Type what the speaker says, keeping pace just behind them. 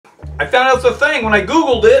I found out it's a thing when I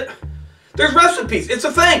Googled it. There's recipes. It's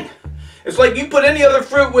a thing. It's like you put any other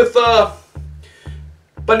fruit with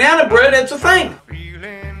banana bread, it's a thing.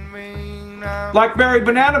 Blackberry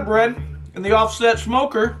banana bread in the offset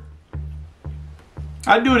smoker.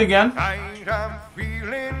 I'd do it again.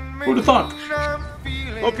 Who'd have thought?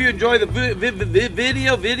 Hope you enjoy the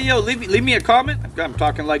video. Leave me a comment. I'm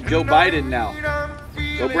talking like Joe Biden now.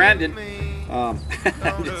 Go Brandon. I'm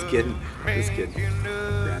just kidding. Brandon.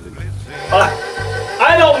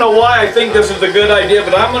 I don't know why I think this is a good idea,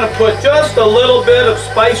 but I'm going to put just a little bit of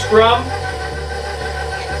spiced rum.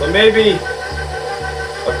 So maybe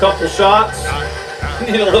a couple shots.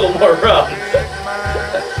 Need a little more rum.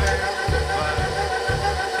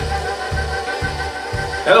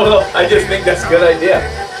 I don't know. I just think that's a good idea.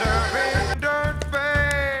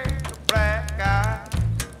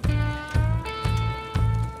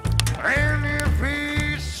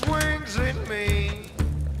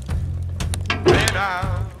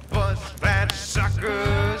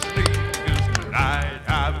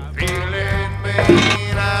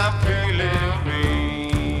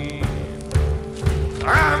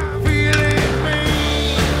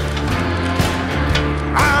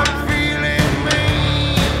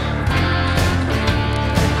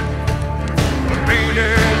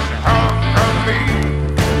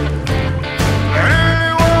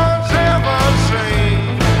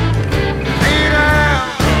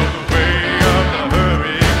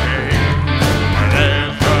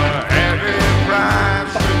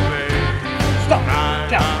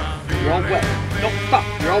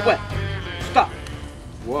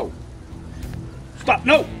 Whoa. Stop.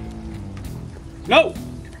 No. No.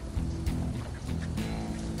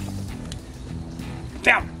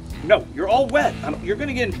 Down. No. You're all wet. You're going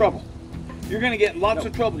to get in trouble. You're going to get in lots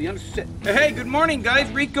of trouble. You understand? Hey, good morning, guys.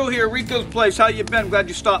 Rico here. Rico's Place. How you been? Glad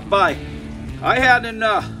you stopped by. I had an,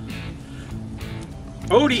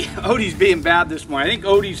 Odie's being bad this morning. I think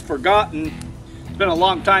Odie's forgotten. It's been a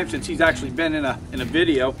long time since he's actually been in a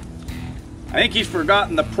video. I think he's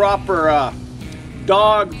forgotten the proper,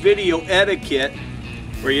 dog video etiquette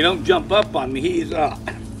where you don't jump up on me. He's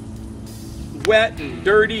wet and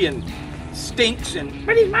dirty and stinks and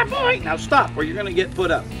but he's my boy. Now stop or you're gonna get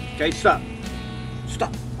put up. Okay, stop.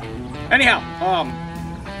 Anyhow,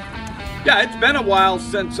 yeah, it's been a while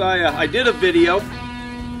since I did a video.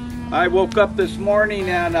 I woke up this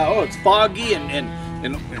morning and oh, it's foggy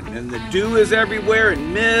and the dew is everywhere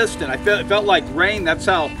and mist and it felt like rain. That's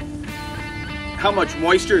how much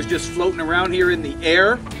moisture is just floating around here in the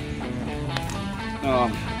air.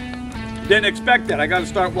 Didn't expect that. I got to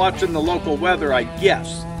start watching the local weather, I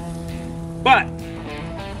guess. But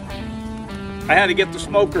I had to get the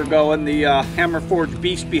smoker going, the HamRforge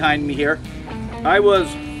Beast behind me here. I was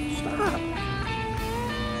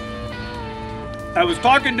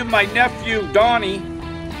talking to my nephew Donnie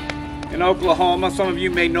in Oklahoma. Some of you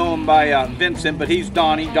may know him by Vincent, but he's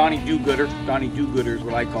Donnie Do-Gooder. Donnie Do-Gooder is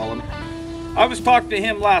what I call him. I was talking to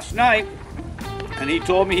him last night, and he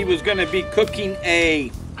told me he was going to be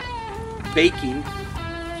baking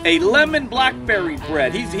a lemon blackberry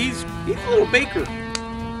bread. He's a little baker.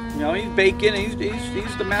 You know, he's baking. He's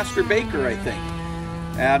the master baker, I think.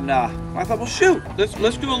 And I thought, well, shoot,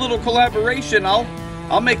 let's do a little collaboration.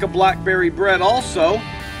 I'll make a blackberry bread also.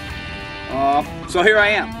 So here I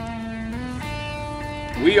am.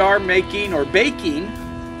 We are making or baking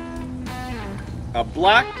a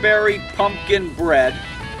blackberry pumpkin bread,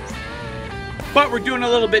 but we're doing a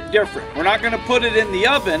little bit different. We're not going to put it in the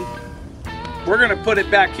oven. We're going to put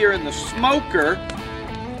it back here in the smoker,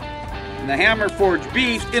 in the HamRforge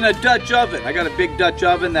Beast, in a Dutch oven. I got a big Dutch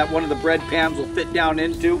oven that one of the bread pans will fit down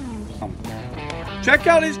into. Check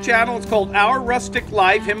out his channel. It's called Our Rustic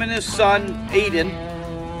Life. Him and his son Aiden.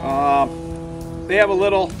 They have a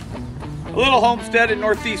little homestead in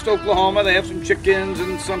northeast Oklahoma. They have some chickens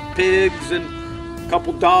and some pigs and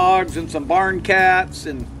couple dogs and some barn cats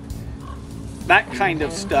and that kind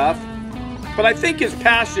of stuff. But I think his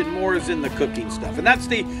passion more is in the cooking stuff. And that's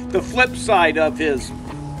the flip side of his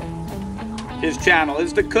channel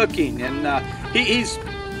is the cooking. And he's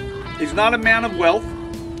not a man of wealth.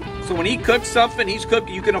 So when he cooks something, he's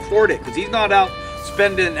cooking, you can afford it because he's not out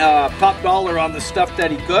spending top dollar on the stuff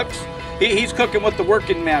that he cooks. He's cooking what the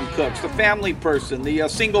working man cooks, the family person, the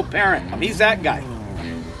single parent. I mean, he's that guy,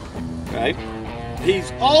 right?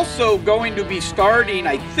 He's also going to be starting,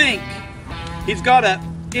 I think, he's got an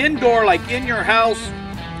indoor, like in your house,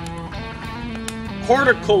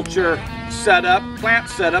 horticulture setup, plant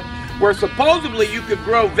setup, where supposedly you could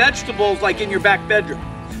grow vegetables like in your back bedroom.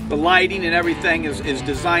 The lighting and everything is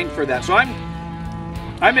designed for that. So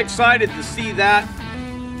I'm excited to see that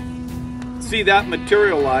see that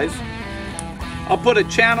materialize. I'll put a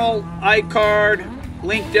channel iCard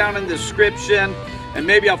link down in the description, and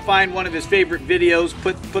maybe I'll find one of his favorite videos,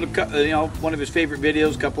 put a one of his favorite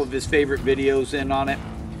videos, a couple of his favorite videos in on it.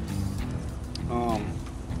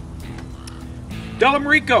 Tell him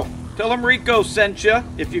Rico sent you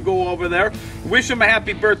if you go over there. Wish him a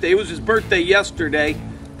happy birthday. It was his birthday yesterday.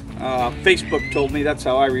 Facebook told me. That's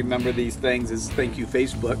how I remember these things, is thank you,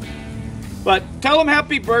 Facebook. But tell him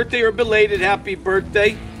happy birthday, or belated happy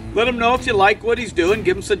birthday. Let him know if you like what he's doing.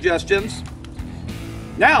 Give him suggestions.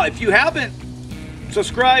 Now, if you haven't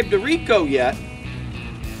subscribed to Rico yet,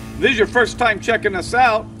 this is your first time checking us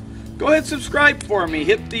out, go ahead and subscribe for me.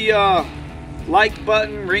 Hit the like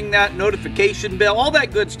button, ring that notification bell, all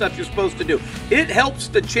that good stuff you're supposed to do. It helps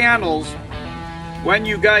the channels when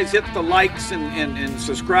you guys hit the likes and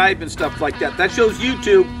subscribe and stuff like that. That shows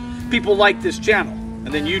YouTube people like this channel.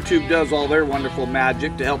 And then YouTube does all their wonderful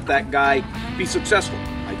magic to help that guy be successful,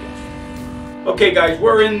 I guess. Okay guys,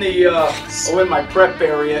 we're in the in my prep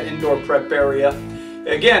area, indoor prep area.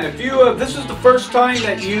 Again, if you this is the first time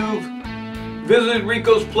that you've visited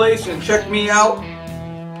Rico's place and checked me out,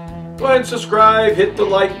 go ahead and subscribe, hit the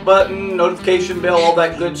like button, notification bell, all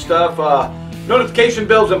that good stuff. Notification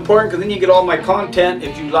bell is important because then you get all my content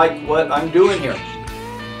if you like what I'm doing here.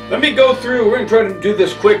 Let me go through, we're going to try to do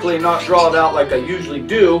this quickly and not draw it out like I usually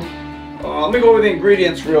do. Let me go over the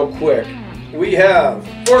ingredients real quick. We have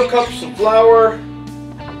 4 cups of flour,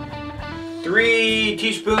 3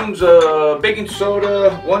 teaspoons of baking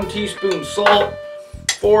soda, 1 teaspoon salt,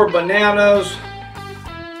 4 bananas,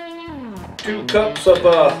 2 cups of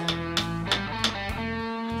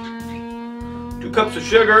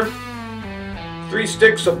sugar, 3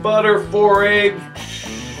 sticks of butter, 4 eggs,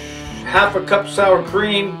 half a cup sour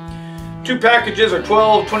cream, 2 packages or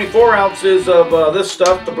 24 ounces of this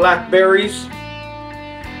stuff, the blackberries,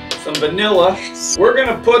 some vanilla. We're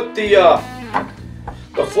gonna put the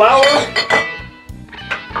flour,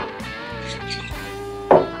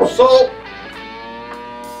 salt,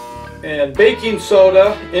 and baking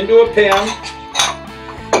soda into a pan,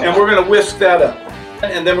 and we're gonna whisk that up,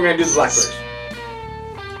 and then we're gonna do the blackberries.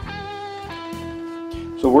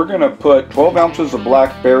 So we're going to put 12 ounces of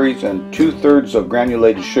blackberries and 2/3 of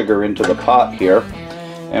granulated sugar into the pot here.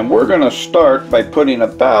 And we're going to start by putting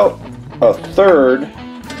about 1/3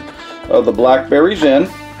 of the blackberries in.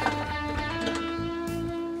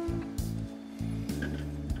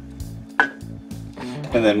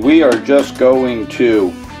 And then we are just going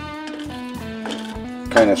to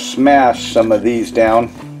kind of smash some of these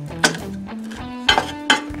down.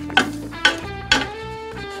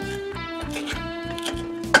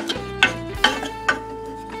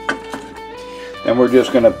 And we're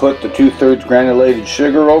just going to put the 2/3 granulated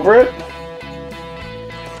sugar over it.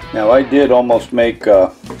 Now I did almost make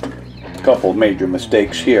a couple major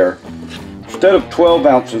mistakes here. Instead of 12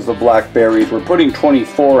 ounces of blackberries, we're putting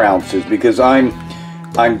 24 ounces because I'm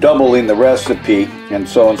doubling the recipe. And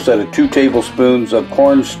so instead of 2 tablespoons of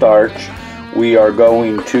cornstarch, we are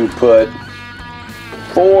going to put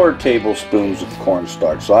 4 tablespoons of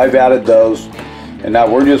cornstarch. So I've added those. And now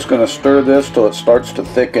we're just going to stir this till it starts to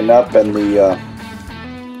thicken up and the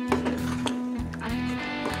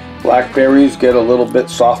blackberries get a little bit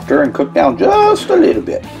softer and cook down just a little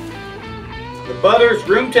bit. The butter's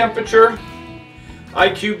room temperature. I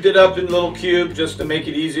cubed it up in little cubes just to make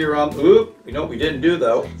it easier on, oop, you know what we didn't do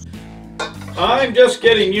though. I'm just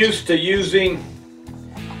getting used to using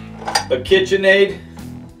a KitchenAid.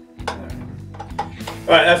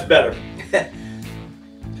 Alright, that's better.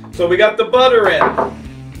 So we got the butter in.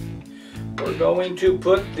 We're going to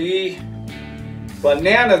put the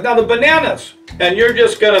bananas. Now the bananas, and you're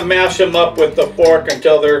just going to mash them up with the fork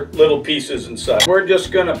until they're little pieces inside. We're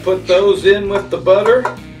just going to put those in with the butter.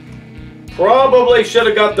 Probably should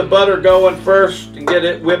have got the butter going first and get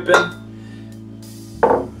it whipping.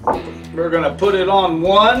 We're going to put it on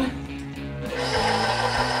 1.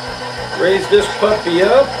 Raise this puppy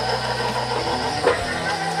up.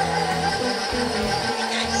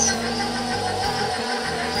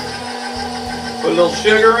 Put a little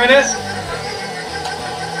sugar in it.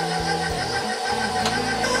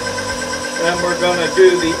 Then we're going to do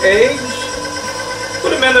the eggs. Put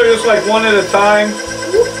them in there just like one at a time.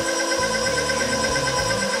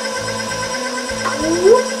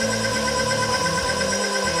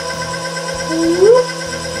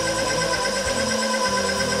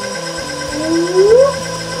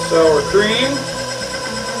 Sour cream.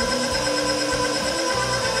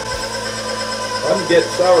 I'm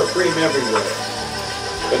getting sour cream everywhere.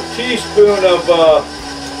 A teaspoon of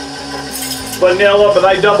vanilla, but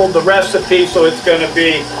I doubled the recipe, so it's going to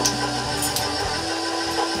be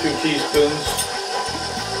 2 teaspoons.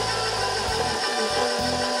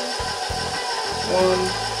 1,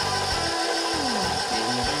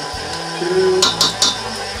 2.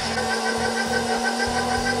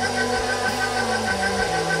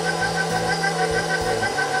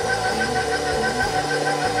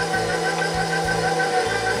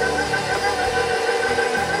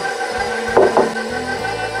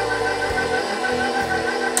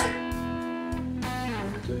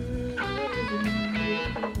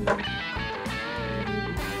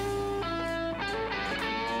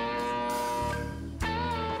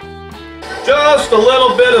 Just a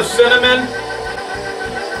little bit of cinnamon.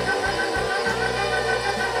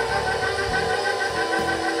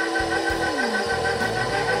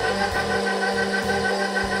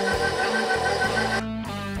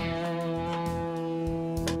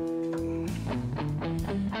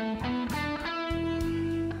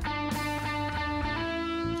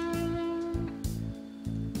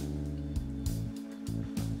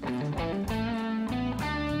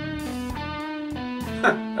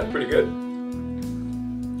 That's pretty good.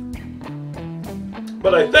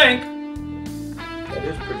 But I think that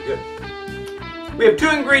is pretty good. We have 2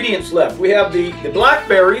 ingredients left. We have the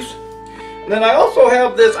blackberries, and then I also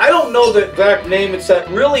have this, I don't know the exact name, it's that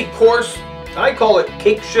really coarse, I call it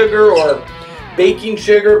cake sugar or baking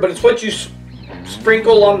sugar, but it's what you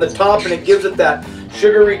sprinkle on the top and it gives it that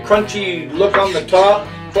sugary, crunchy look on the top.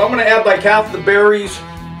 So I'm going to add like half the berries,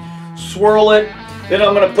 swirl it, then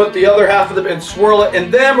I'm going to put the other half of it and swirl it,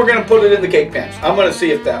 and then we're going to put it in the cake pans. I'm going to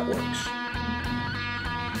see if that works.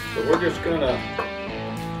 So we're just gonna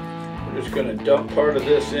dump part of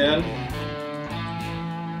this in.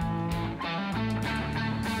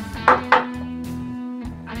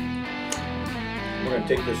 We're gonna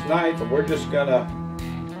take this knife and we're just gonna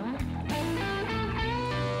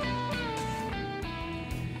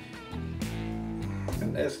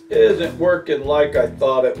and this isn't working like I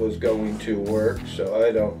thought it was going to work, so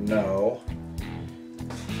I don't know.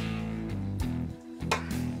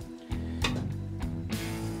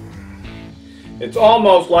 It's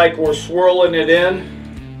almost like we're swirling it in.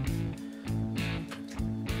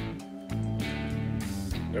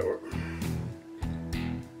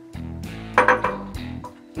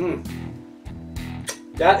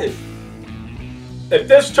 That is, if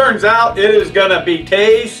this turns out, it is gonna be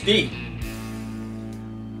tasty.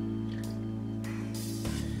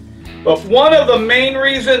 But one of the main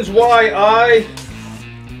reasons why I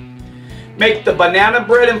make the banana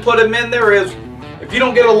bread and put them in there is if you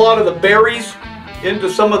don't get a lot of the berries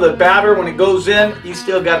into some of the batter when it goes in, you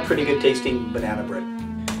still got pretty good tasting banana bread.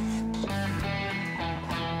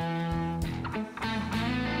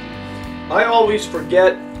 I always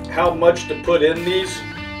forget how much to put in these.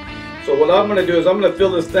 So what I'm going to do is I'm going to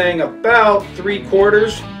fill this thing about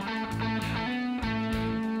 3/4.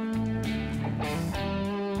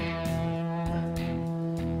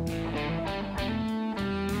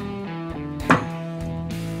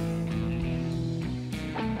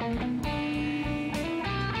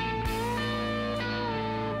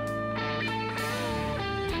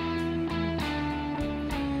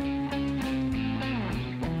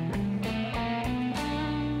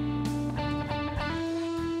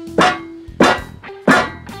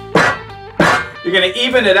 You're going to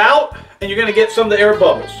even it out, and you're going to get some of the air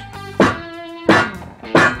bubbles.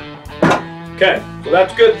 Okay, so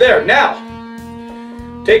that's good there. Now,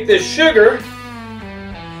 take this sugar,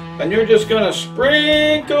 and you're just going to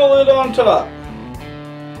sprinkle it on top.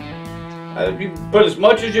 You can put as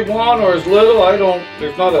much as you want or as little.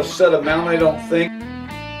 There's not a set amount, I don't think.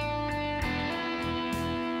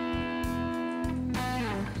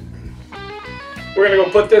 We're going to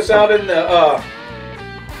go put this out in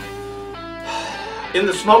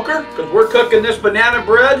the smoker, because we're cooking this banana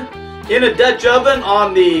bread in a Dutch oven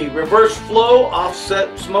on the reverse flow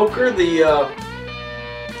offset smoker, the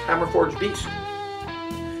HamRforge Beast.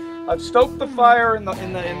 I've stoked the fire in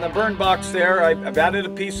the burn box there. I've added a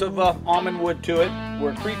piece of almond wood to it.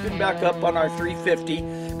 We're creeping back up on our 350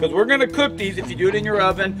 because we're going to cook these, if you do it in your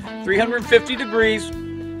oven, 350 degrees,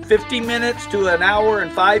 50 minutes to an hour and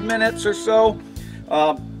 5 minutes or so.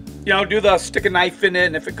 You know, stick a knife in it,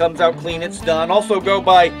 and if it comes out clean, it's done. Also go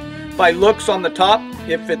by looks on the top.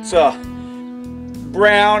 If it's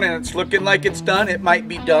brown and it's looking like it's done, it might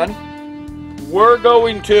be done. We're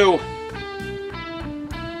going to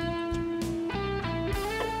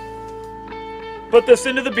put this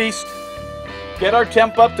into the Beast, get our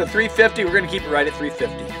temp up to 350. We're going to keep it right at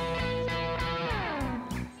 350.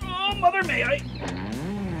 Oh, mother may I.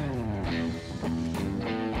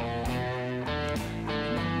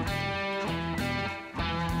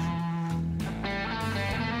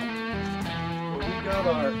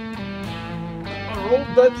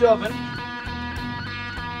 Dutch oven.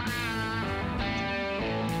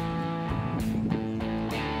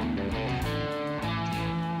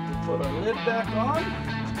 Put our lid back on.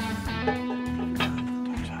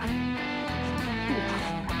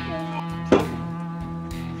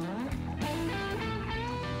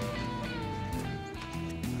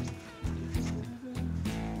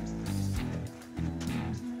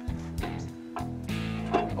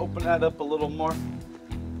 Open that up a little more.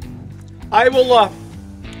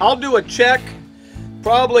 I'll do a check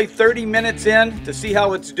probably 30 minutes in to see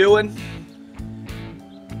how it's doing.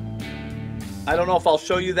 I don't know if I'll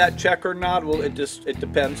show you that check or not. Well, it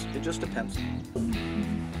depends. It just depends.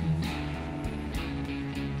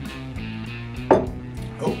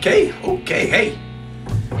 Okay, hey.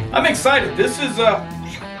 I'm excited. This is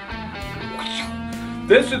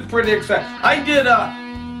pretty exciting. I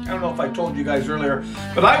don't know if I told you guys earlier,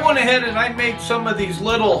 but I went ahead and I made some of these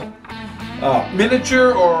little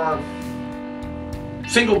miniature or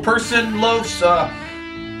single person loaves. I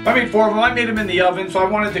made 4 of them. I made them in the oven, so I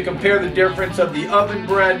wanted to compare the difference of the oven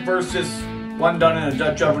bread versus one done in a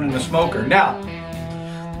Dutch oven and a smoker. Now,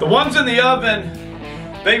 the ones in the oven,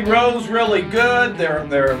 they rose really good.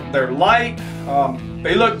 They're light.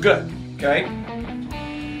 They look good. Okay.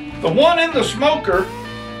 The one in the smoker,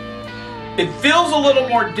 it feels a little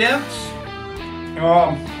more dense.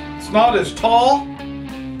 It's not as tall.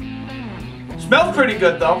 Smells pretty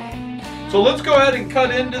good though. So let's go ahead and cut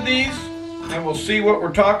into these and we'll see what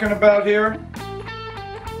we're talking about here.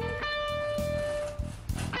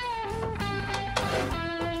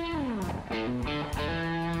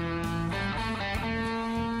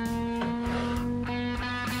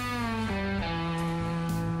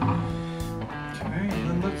 Okay, and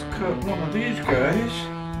then let's cut one of these guys.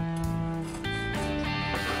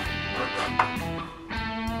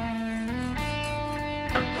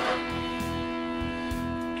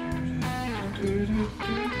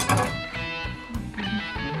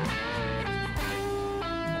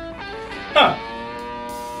 Huh.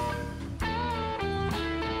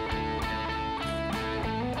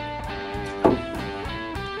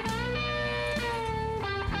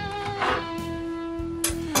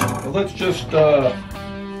 Well, let's just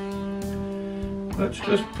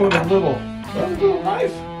put a little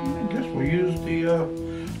knife. I guess we'll use the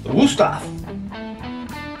Wustaf.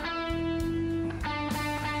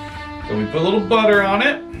 So we put a little butter on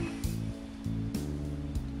it.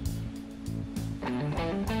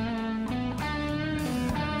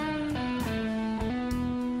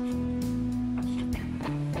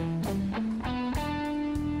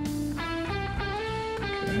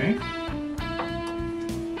 Okay.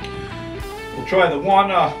 We'll try the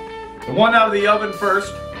one out of the oven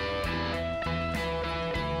first.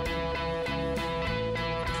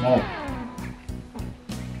 Oh.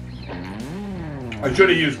 I should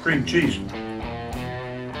have used cream cheese.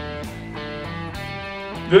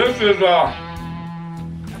 This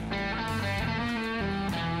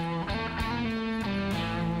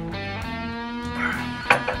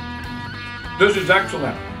is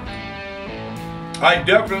excellent. I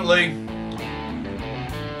definitely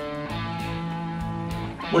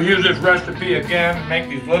will use this recipe again and make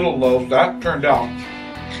these little loaves. That turned out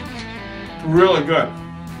really good.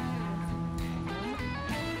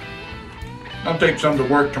 I'll take some to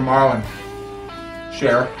work tomorrow and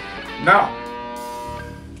share. Now,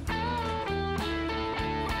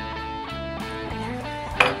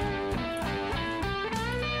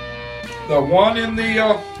 the one in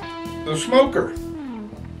the smoker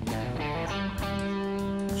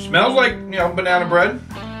smells like, you know, banana bread.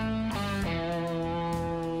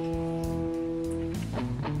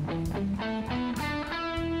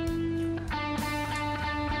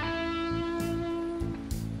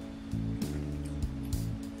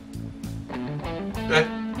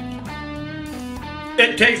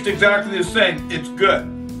 It tastes exactly the same. It's good.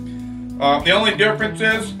 The only difference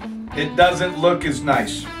is it doesn't look as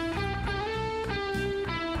nice.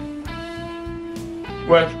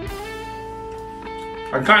 Which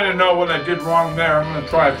I kind of know what I did wrong there. I'm going to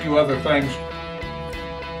try a few other things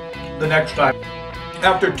the next time.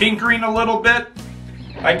 After tinkering a little bit,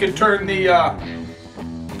 I can turn the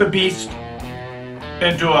Beast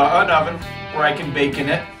into an oven where I can bake in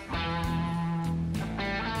it.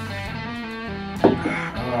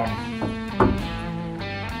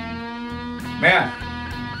 Man,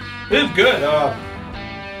 this is good.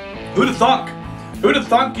 Who'd have thunk? Who'd have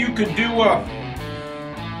thunk you could do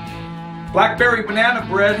Blackberry banana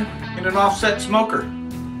bread in an offset smoker?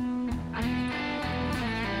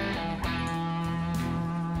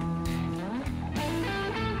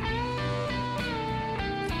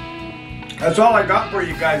 That's all I got for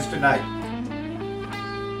you guys tonight.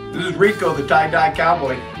 This is Rico, the tie-dye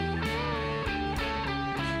cowboy.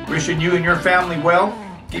 Wishing you and your family well.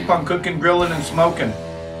 Keep on cooking, grilling, and smoking.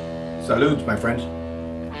 Salutes, my friends.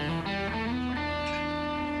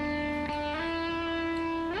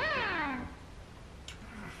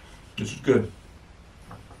 This is good.